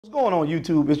What's going on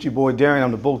YouTube? It's your boy Darren.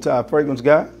 I'm the BowTie Fragrance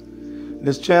Guy. In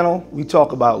this channel, we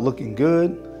talk about looking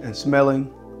good and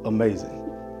smelling amazing.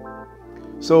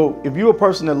 So if you're a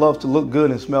person that loves to look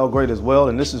good and smell great as well,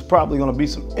 and this is probably going to be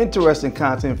some interesting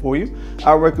content for you,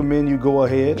 I recommend you go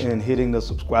ahead and hitting the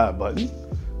subscribe button,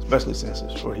 especially since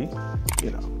it's free,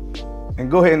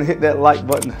 and go ahead and hit that like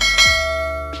button.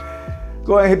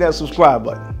 Go ahead and hit that subscribe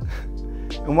button.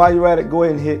 And while you're at it, go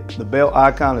ahead and hit the bell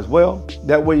icon as well.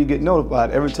 That way you get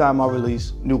notified every time I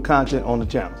release new content on the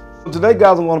channel. So today,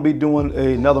 guys, I'm going to be doing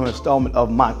another installment of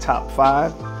my top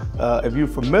 5. If you're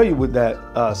familiar with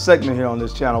that segment here on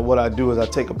this channel, what I do is I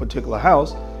take a particular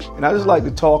house and I just like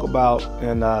to talk about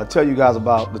and tell you guys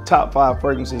about the top 5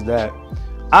 fragrances that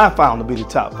I found to be the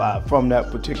top 5 from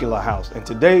that particular house. And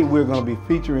today we're going to be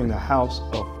featuring the house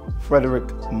of Frederic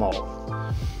Malle.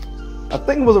 I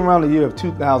think it was around the year of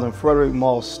 2000, Frederic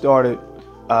Malle started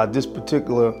this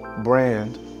particular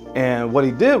brand. And what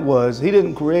he did was, he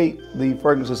didn't create the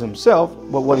fragrances himself,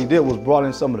 but what he did was brought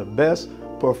in some of the best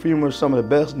perfumers, some of the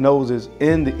best noses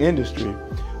in the industry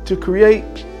to create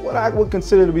what I would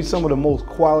consider to be some of the most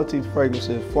quality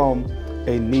fragrances from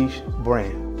a niche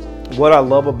brand. What I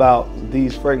love about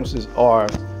these fragrances are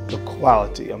the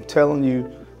quality. I'm telling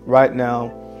you right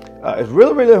now, it's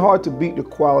really, really hard to beat the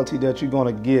quality that you're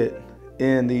going to get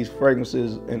in these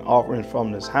fragrances and offerings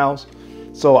from this house.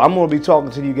 So I'm going to be talking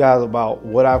to you guys about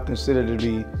what I've considered to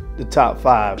be the top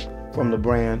 5 from the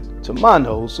brand to my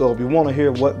nose. So if you want to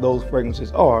hear what those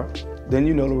fragrances are, then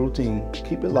you know the routine.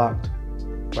 Keep it locked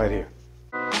right here.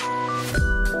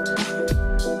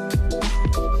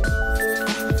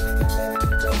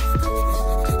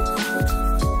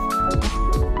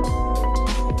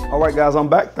 All right, guys, I'm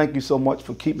back. Thank you so much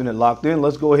for keeping it locked in.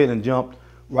 Let's go ahead and jump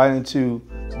right into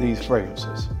these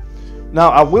fragrances. Now,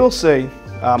 I will say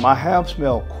I have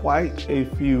smelled quite a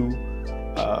few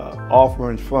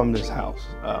offerings from this house.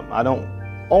 I don't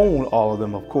own all of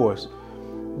them, of course,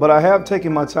 but I have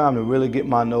taken my time to really get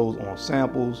my nose on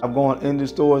samples. I've gone into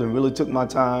stores and really took my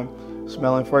time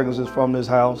smelling fragrances from this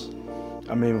house.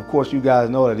 I mean, of course, you guys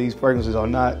know that these fragrances are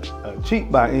not cheap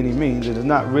by any means. It is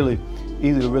not really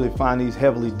easy to really find these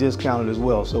heavily discounted as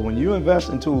well. So when you invest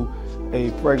into a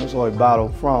fragrance or a bottle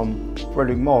from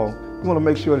Frederic Malle, you want to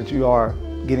make sure that you are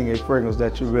getting a fragrance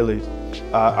that you really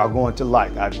are going to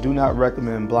like. I do not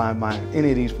recommend blind buying any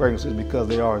of these fragrances because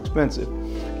they are expensive.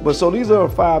 But so these are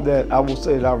 5 that I will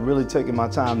say that I've really taken my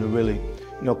time to really,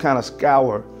 kind of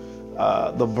scour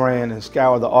the brand and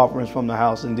scour the offerings from the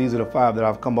house. And these are the 5 that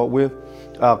I've come up with.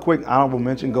 Quick honorable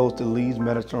mention goes to Leeds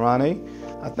Mediterranean.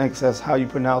 I think that's how you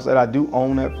pronounce that. I do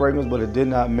own that fragrance, but it did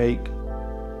not make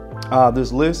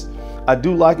this list. I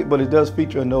do like it, but it does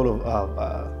feature a note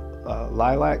of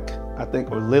lilac, I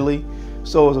think, or lily.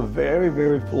 So it's a very,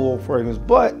 very floral fragrance,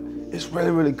 but it's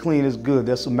really, really clean. It's good.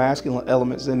 There's some masculine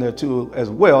elements in there too as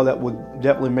well that would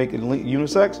definitely make it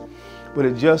unisex, but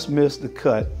it just missed the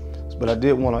cut. But I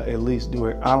did want to at least do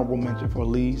an honorable mention for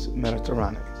Leeds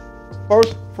Mediterranean.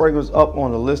 First fragrance up on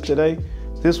the list today,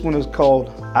 this one is called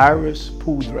Iris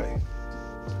Poudre.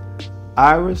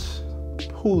 Iris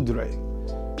Poudre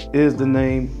is the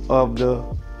name of the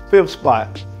 5th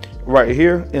spot right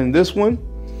here. And this one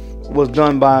was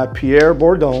done by Pierre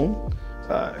Bourdon.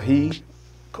 He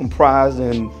comprised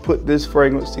and put this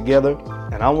fragrance together,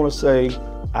 and I want to say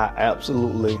I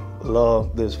absolutely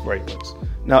love this fragrance.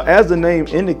 Now, as the name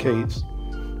indicates,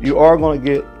 you are going to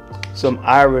get some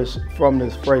iris from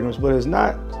this fragrance, but it's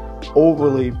not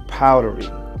overly powdery.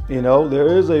 There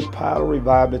is a powdery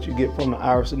vibe that you get from the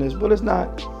iris in this, but it's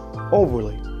not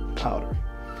overly powdery.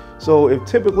 So if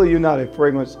typically you're not a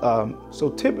fragrance, if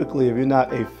you're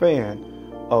not a fan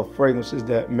of fragrances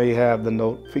that may have the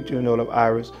note, feature a note of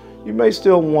iris, you may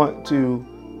still want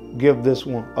to give this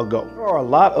one a go. There are a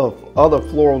lot of other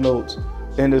floral notes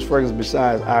in this fragrance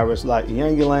besides iris, like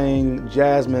ylang-ylang,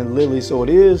 jasmine, lily. So it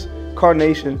is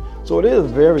carnation. So it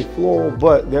is very floral,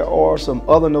 but there are some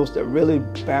other notes that really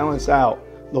balance out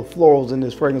the florals in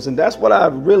this fragrance. And that's what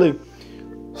I've really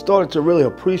started to really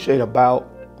appreciate about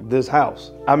this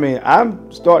house. I mean,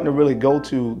 I'm starting to really go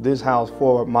to this house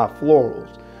for my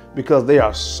florals because they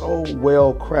are so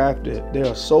well crafted. They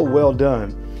are so well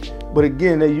done. But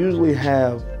again, they usually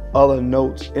have other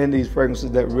notes in these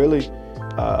fragrances that really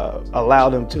allow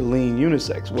them to lean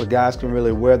unisex, where guys can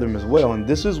really wear them as well. And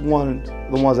this is one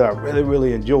of the ones that I really,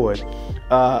 really enjoyed.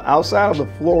 Outside of the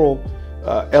floral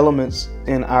elements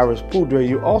in Iris Poudre,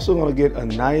 you're also going to get a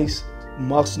nice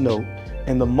musk note.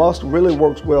 And the musk really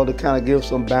works well to kind of give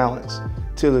some balance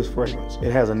to this fragrance.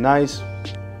 It has a nice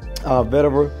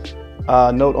vetiver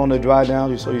note on the dry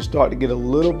down, so you start to get a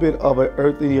little bit of an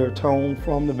earthier tone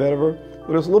from the vetiver.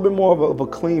 but it's a little bit more of a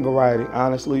clean variety,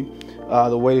 honestly,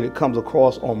 the way that it comes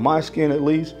across on my skin at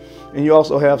least. And you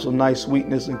also have some nice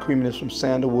sweetness and creaminess from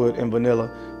sandalwood and vanilla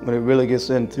when it really gets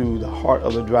into the heart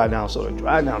of the dry down. So the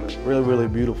dry down is really, really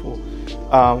beautiful.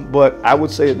 But I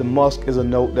would say that the musk is a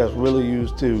note that's really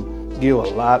used to give a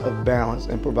lot of balance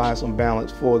and provide some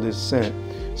balance for this scent.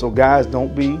 So guys,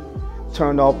 don't be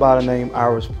turned off by the name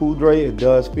Iris Poudre. It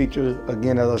does feature,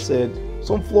 again, as I said,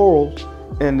 some florals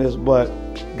in this, but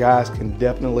guys can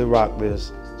definitely rock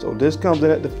this. So this comes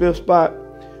in at the 5th spot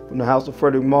from the house of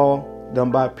Frédéric Malle, done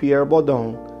by Pierre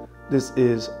Bourdon. This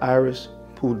is Iris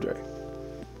Poudre.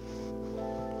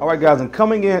 All right, guys, and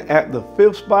coming in at the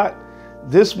 5th spot,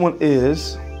 this one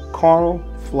is Carnal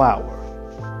Flower.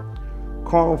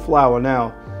 Carnal Flower.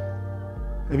 Now,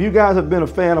 if you guys have been a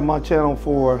fan of my channel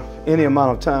for any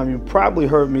amount of time, you probably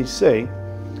heard me say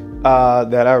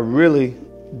that I really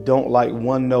don't like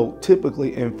one note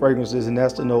typically in fragrances, and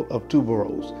that's the note of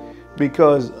tuberose.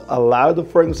 Because a lot of the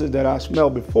fragrances that I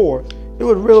smelled before, it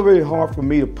was really, really hard for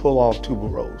me to pull off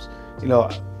tuberose. You know,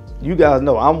 you guys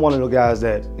know I'm one of the guys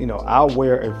that, you know, I'll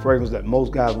wear a fragrance that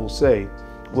most guys will say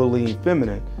will lean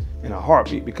feminine in a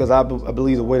heartbeat, because I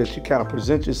believe the way that you kind of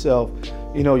present yourself,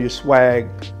 you know, your swag,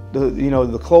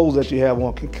 the clothes that you have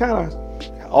on can kind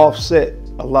of offset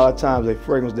a lot of times a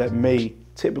fragrance that may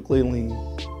typically lean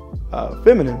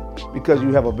feminine, because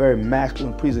you have a very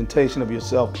masculine presentation of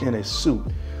yourself in a suit.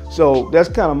 So that's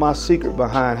kind of my secret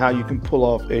behind how you can pull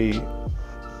off a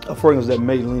fragrance that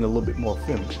may lean a little bit more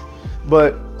feminine.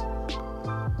 But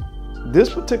this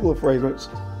particular fragrance,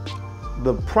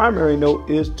 the primary note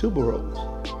is tuberose.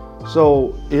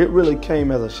 So it really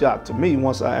came as a shock to me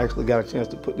once I actually got a chance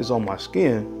to put this on my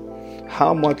skin,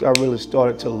 how much I really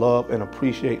started to love and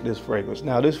appreciate this fragrance.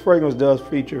 Now, this fragrance does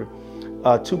feature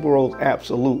tuberose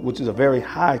absolute, which is a very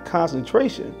high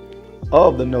concentration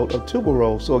of the note of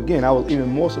tuberose. So again, I was even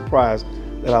more surprised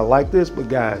that I like this. But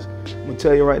guys, I'm gonna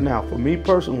tell you right now, for me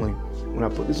personally, when I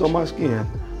put this on my skin,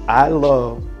 I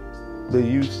love the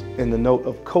use in the note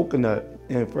of coconut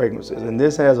in fragrances, and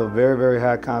this has a very, very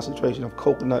high concentration of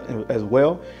coconut as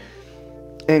well.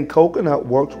 And coconut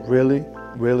works really,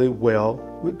 really well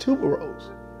with tuberose.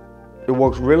 It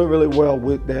works really, really well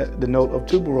with the note of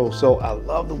tuberose. So I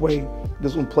love the way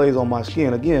this one plays on my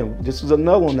skin. Again, this is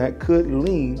another one that could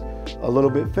lean a little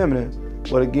bit feminine,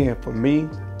 but again, for me,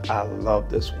 I love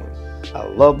this one. I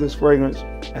love this fragrance,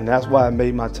 and that's why I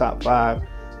made my top 5.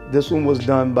 This one was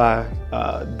done by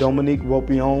Dominique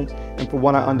Ropion, and from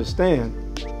what I understand,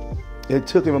 it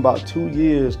took him about 2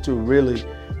 years to really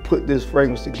put this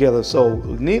fragrance together. So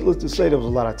needless to say, there was a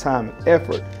lot of time and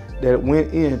effort that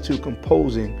went into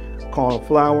composing Carnal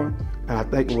Flower, and I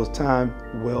think it was time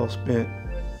well spent.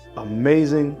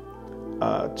 Amazing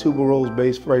tuberose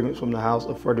based fragrance from the house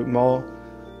of Frédéric Malle.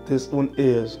 This one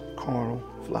is Carnal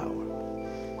Flower.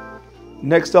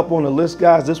 Next up on the list,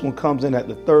 guys, this one comes in at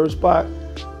the 3rd spot.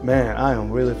 Man, I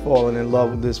am really falling in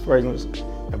love with this fragrance.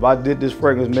 If I did this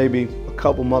fragrance maybe a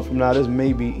couple months from now, this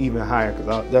may be even higher,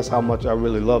 because that's how much I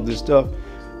really love this stuff.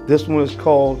 This one is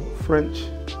called French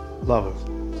Lover.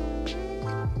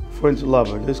 French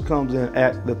Lover. This comes in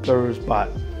at the 3rd spot.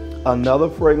 Another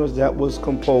fragrance that was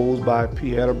composed by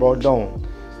Pierre Bourdon.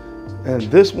 And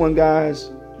this one,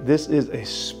 guys, this is a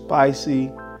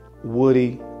spicy,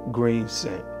 woody green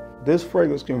scent. This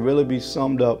fragrance can really be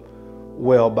summed up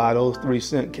well by those 3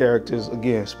 scent characters.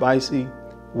 Again, spicy,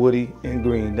 woody, and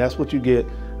green. That's what you get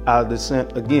out of the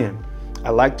scent. Again,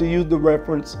 I like to use the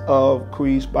reference of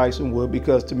Creed, Spice, and Wood,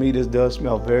 because to me this does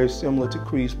smell very similar to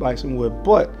Creed, Spice, and Wood,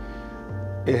 but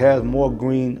it has more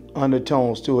green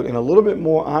undertones to it, and a little bit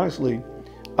more, honestly,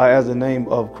 as the name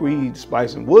of Creed,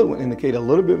 Spice, and Wood would indicate, a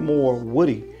little bit more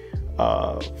woody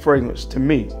fragrance to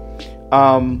me.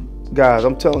 Guys,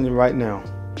 I'm telling you right now,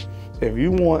 if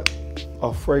you want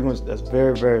a fragrance that's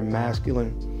very, very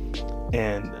masculine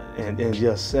and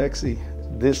just sexy,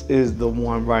 this is the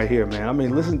one right here, man. I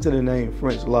mean, listen to the name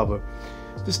French Lover.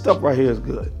 This stuff right here is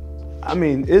good. I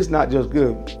mean, it's not just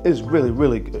good, it's really,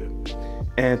 really good.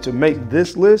 And to make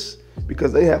this list,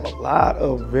 because they have a lot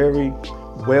of very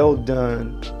well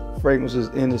done fragrances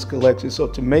in this collection, so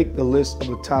to make the list of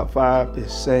the top 5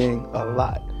 is saying a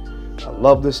lot. I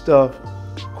love this stuff.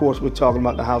 Of course, we're talking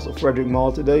about the house of Frédéric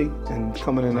Malle today, and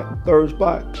coming in at the 3rd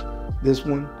spot, this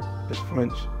one is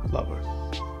French Lover.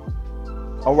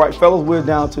 All right, fellas, we're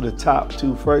down to the top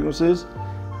 2 fragrances,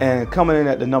 and coming in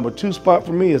at the number 2 spot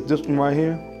for me is this one right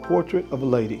here, Portrait of a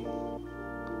Lady.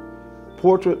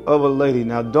 Portrait of a Lady.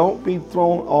 Now, don't be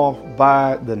thrown off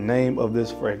by the name of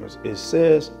this fragrance. It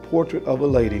says Portrait of a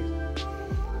Lady,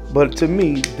 but to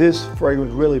me, this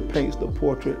fragrance really paints the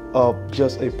portrait of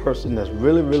just a person that's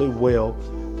really, really well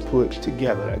put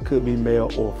together. That could be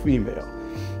male or female.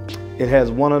 It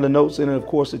has one of the notes in it, of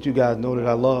course, that you guys know that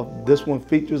I love. This one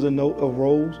features a note of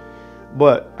rose,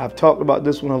 but I've talked about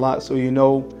this one a lot, so you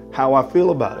know how I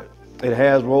feel about it. It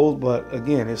has rose, but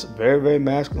again, it's very, very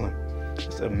masculine.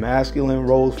 It's a masculine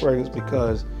rose fragrance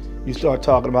because you start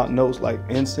talking about notes like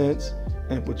incense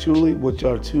and patchouli, which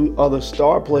are two other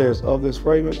star players of this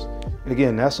fragrance. And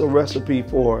again, that's a recipe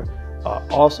for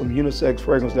awesome unisex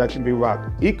fragrance that can be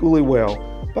rocked equally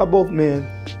well by both men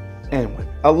and women.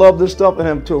 I love this stuff, and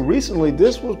until recently,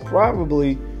 this was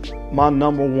probably my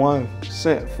 #1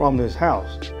 scent from this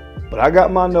house. But I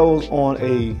got my nose on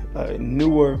a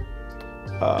newer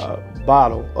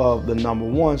bottle of the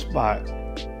 #1 spot,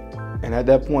 and at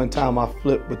that point in time, I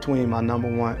flipped between my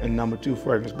 #1 and #2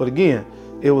 fragrance. But again,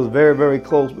 it was very, very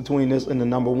close between this and the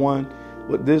 #1,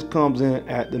 but this comes in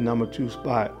at the #2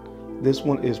 spot. This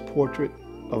one is Portrait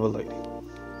of a Lady.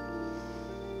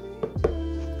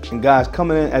 And guys,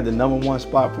 coming in at the #1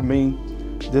 spot for me,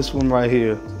 this one right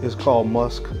here is called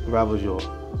Musk Ravageur.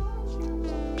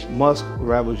 Musk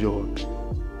Ravageur.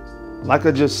 Like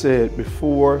I just said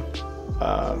before,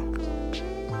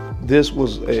 this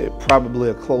was probably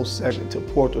a close second to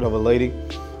Portrait of a Lady.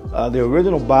 The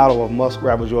original bottle of Musk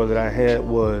Ravageur that I had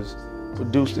was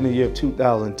produced in the year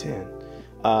 2010.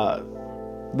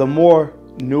 The more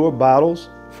newer bottles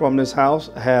from this house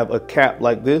have a cap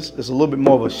like this. It's a little bit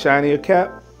more of a shinier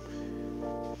cap,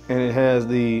 and it has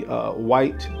the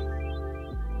white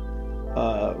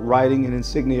writing and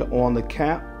insignia on the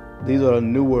cap. These are the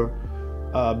newer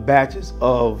batches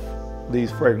of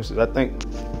these fragrances. I think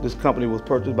this company was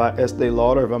purchased by Estee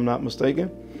Lauder, if I'm not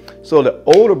mistaken. So the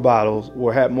older bottles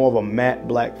had more of a matte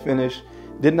black finish,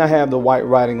 did not have the white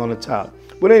writing on the top.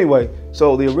 But anyway,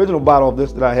 so the original bottle of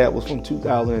this that I had was from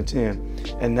 2010,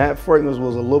 and that fragrance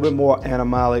was a little bit more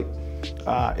animalic.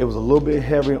 It was a little bit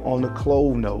heavier on the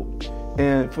clove note,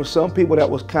 and for some people that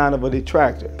was kind of a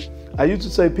detractor. I used to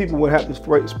say people would have to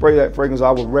spray that fragrance.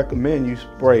 I would recommend you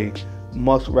spray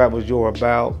Musk Ravageur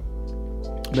about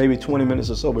maybe 20 minutes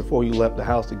or so before you left the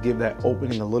house to give that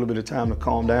opening a little bit of time to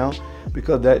calm down,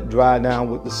 because that dry down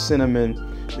with the cinnamon,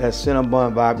 that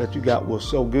cinnamon vibe that you got was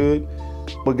so good.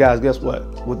 But guys, guess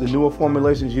what? With the newer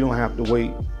formulations, you don't have to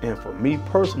wait. And for me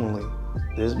personally,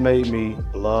 this made me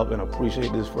love and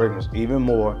appreciate this fragrance even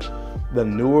more. The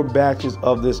newer batches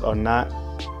of this are not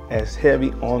as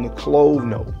heavy on the clove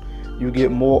note. You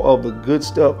get more of the good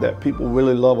stuff that people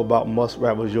really love about Musk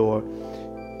Ravageur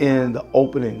in the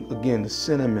opening. Again, the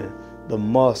cinnamon, the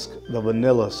musk, the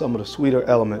vanilla, some of the sweeter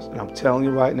elements. And I'm telling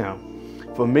you right now,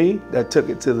 for me, that took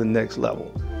it to the next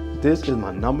level. This is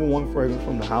my #1 fragrance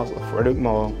from the house of Frederic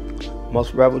Malle,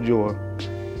 Musk Ravageur.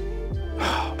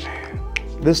 Oh man,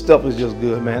 this stuff is just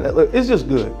good, man. It's just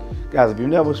good. Guys, if you've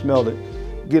never smelled it,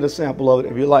 get a sample of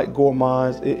it. If you like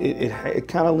gourmands, it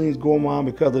kind of leans gourmand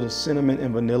because of the cinnamon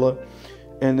and vanilla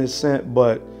in this scent,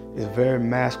 but it's very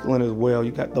masculine as well.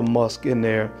 You got the musk in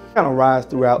there. Kind of rise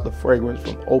throughout the fragrance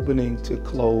from opening to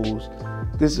close.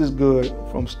 This is good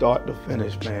from start to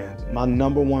finish, man. My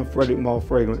 #1 Frederic Malle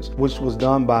fragrance, which was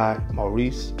done by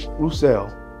Maurice Roussel,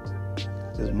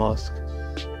 is Musk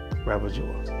Ravageur.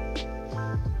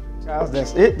 Guys,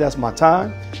 that's it. That's my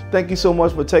time. Thank you so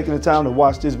much for taking the time to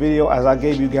watch this video as I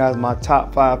gave you guys my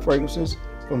top 5 fragrances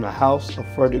from the house of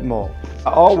Frederic Malle.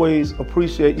 I always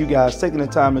appreciate you guys taking the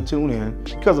time to tune in,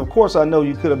 because of course I know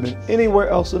you could have been anywhere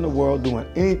else in the world doing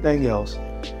anything else,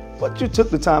 but you took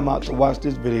the time out to watch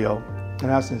this video,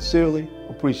 and I sincerely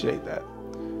appreciate that.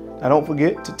 Now don't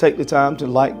forget to take the time to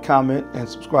like, comment, and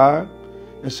subscribe,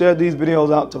 and share these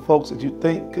videos out to folks that you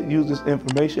think could use this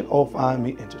information or find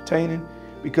me entertaining,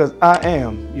 because I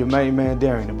am your main man,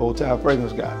 Darren, the BowTie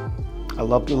Fragrance Guy. I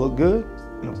love to look good,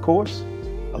 and of course,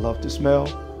 I love to smell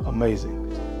amazing.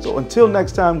 So until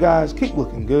next time, guys, keep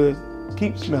looking good,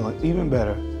 keep smelling even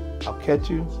better. I'll catch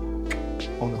you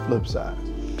on the flip side.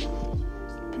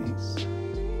 Peace.